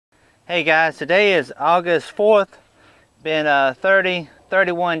Hey guys, today is August 4th. Been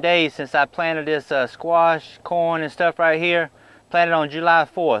 31 days since I planted this squash, corn and stuff right here. Planted on July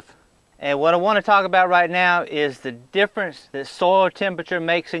 4th. And what I want to talk about right now is the difference that soil temperature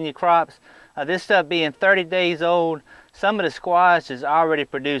makes in your crops. This stuff being 30 days old, some of the squash is already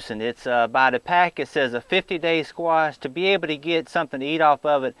producing. It's by the pack it says a 50-day squash. To be able to get something to eat off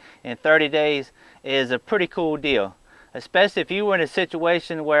of it in 30 days is a pretty cool deal. Especially if you were in a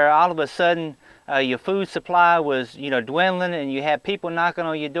situation where all of a sudden your food supply was dwindling and you had people knocking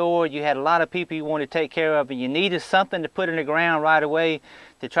on your door, you had a lot of people you wanted to take care of, and you needed something to put in the ground right away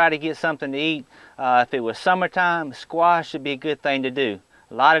to try to get something to eat. If it was summertime, squash should be a good thing to do.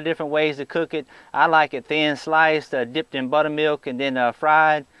 A lot of different ways to cook it. I like it thin sliced, dipped in buttermilk and then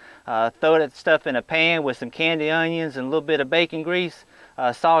fried. Throw that stuff in a pan with some candy onions and a little bit of bacon grease.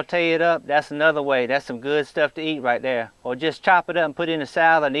 Saute it up. That's another way. That's some good stuff to eat right there. Or just chop it up and put it in a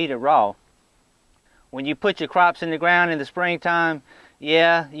salad and eat it raw. When you put your crops in the ground in the springtime,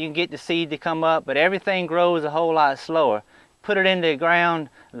 yeah, you can get the seed to come up, but everything grows a whole lot slower. Put it in the ground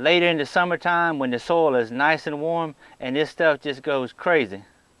later in the summertime when the soil is nice and warm, and this stuff just goes crazy.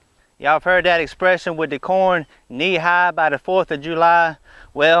 Y'all have heard that expression with the corn knee high by the 4th of July.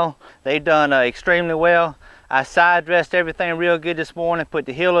 Well, they've done extremely well. I side dressed everything real good this morning, put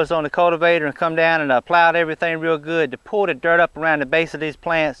the healers on the cultivator and come down and plowed everything real good to pull the dirt up around the base of these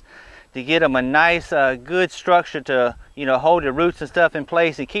plants to get them a nice good structure to hold the roots and stuff in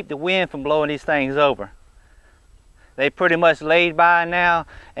place and keep the wind from blowing these things over. They pretty much laid by now,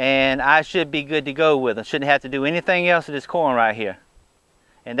 and I should be good to go with them. Shouldn't have to do anything else to this corn right here.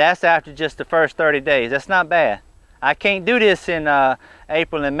 And that's after just the first 30 days. That's not bad. I can't do this in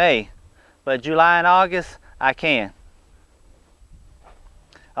April and May, but July and August I can.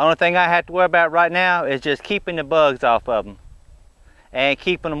 The only thing I have to worry about right now is just keeping the bugs off of them and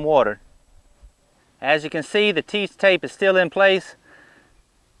keeping them watered. As you can see, the teeth tape is still in place.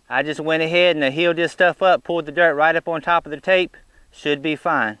 I just went ahead and healed this stuff up, pulled the dirt right up on top of the tape. Should be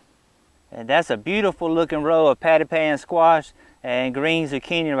fine. And that's a beautiful looking row of patty pan squash and green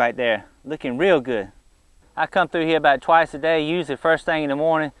zucchini right there. Looking real good. I come through here about twice a day, usually first thing in the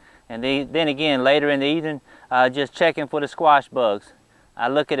morning, and then again later in the evening, just checking for the squash bugs. I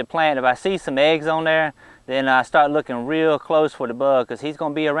look at the plant. If I see some eggs on there, then I start looking real close for the bug, because he's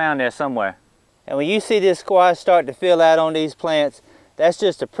going to be around there somewhere. And when you see this squash start to fill out on these plants, that's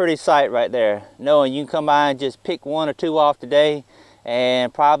just a pretty sight right there. Knowing you can come by and just pick one or two off today,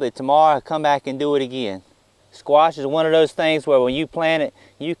 and probably tomorrow I'll come back and do it again. Squash is one of those things where when you plant it,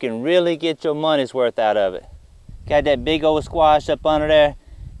 you can really get your money's worth out of it. Got that big old squash up under there.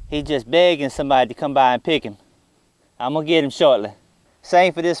 He's just begging somebody to come by and pick him. I'm gonna get him shortly.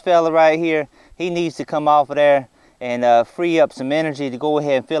 Same for this fella right here. He needs to come off of there and free up some energy to go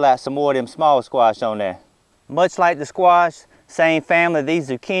ahead and fill out some more of them small squash on there. Much like the squash, same family, these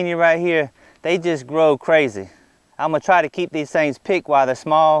zucchini right here, they just grow crazy. I'm gonna try to keep these things picked while they're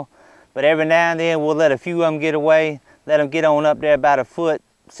small, but every now and then we'll let a few of them get away, let them get on up there about a foot,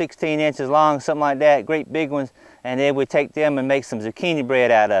 16 inches long, something like that, great big ones, and then we take them and make some zucchini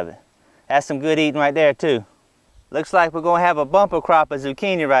bread out of it. That's some good eating right there too. Looks like we're gonna have a bumper crop of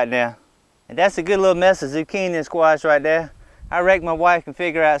zucchini right now. And that's a good little mess of zucchini and squash right there. I reckon my wife can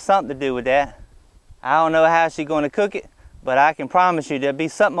figure out something to do with that. I don't know how she's gonna cook it, but I can promise you there'll be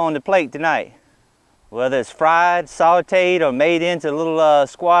something on the plate tonight. Whether it's fried, sauteed, or made into little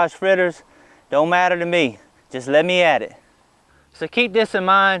squash fritters, don't matter to me. Just let me at it. So keep this in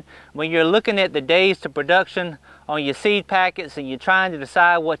mind when you're looking at the days to production on your seed packets and you're trying to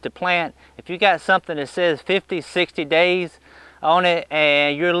decide what to plant. If you got something that says 50, 60 days on it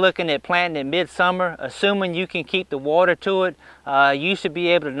and you're looking at planting it midsummer, assuming you can keep the water to it, you should be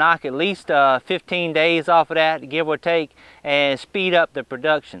able to knock at least 15 days off of that, give or take, and speed up the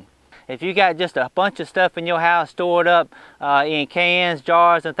production. If you got just a bunch of stuff in your house stored up in cans,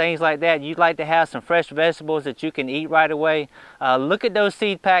 jars, and things like that, you'd like to have some fresh vegetables that you can eat right away, look at those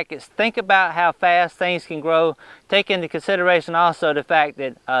seed packets. Think about how fast things can grow. Take into consideration also the fact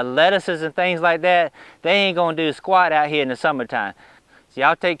that lettuces and things like that, they ain't going to do squat out here in the summertime. So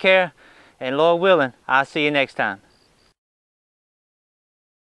y'all take care, and Lord willing, I'll see you next time.